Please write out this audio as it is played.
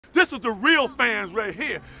This is the real fans right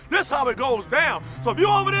here. This is how it goes down. So if you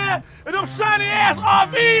over there in them shiny ass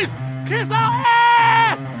RVs, kiss our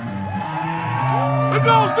ass! It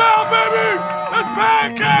goes down, baby! It's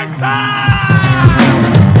pancake time!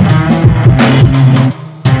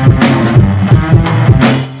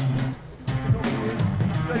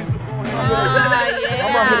 Yeah.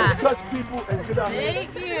 I'm out here to touch people and get out here.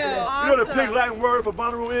 Thank you. You know what the big Latin word for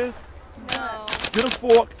Bonnaroo is? No. Get a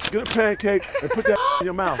fork, get a pancake, and put that in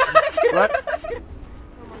your mouth, right?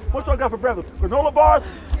 What y'all got for breakfast? Granola bars?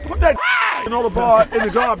 Put that granola bar in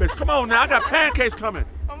the garbage. Come on now, I got pancakes coming.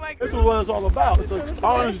 Oh my God. This is what it's all about. It's an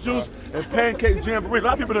orange juice and pancake jamboree. A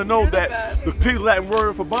lot of people don't know that the big Latin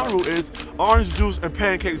word for Bonnaroo is orange juice and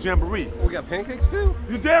pancake jamboree. We got pancakes too?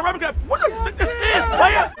 You damn right we got, what the this is,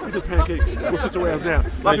 player? Eat this pancake, go sit your ass down. A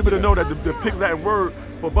lot of people don't know that the big Latin word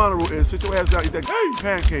for Bonnaroo is sit your ass down, eat that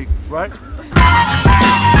pancake, right?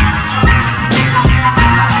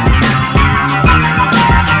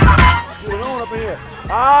 What's going on up in here?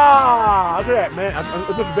 Ah, look at that, man.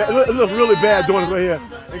 It looks really bad doing it right here.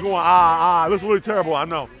 They going, it looks really terrible, I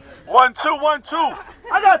know. 1, 2, 1, 2.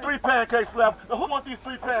 I got 3 pancakes left. Now who wants these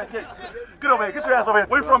 3 pancakes? Get over here, get your ass over here.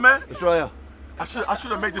 Where you from, man? Australia. I should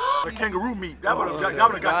have made this a kangaroo meat. That would have got your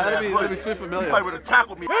ass. That'd be too familiar. You probably would have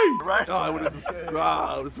tackled me, right? No, I would have just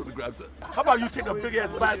would have grabbed it. How about you take a big ass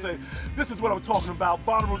bite and say, this is what I'm talking about,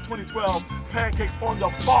 Bonnaroo 2012, pancakes on the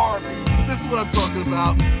Barbie. This is what I'm talking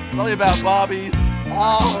about. It's only about Barbies.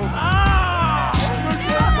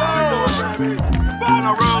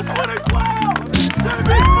 Bonnaroo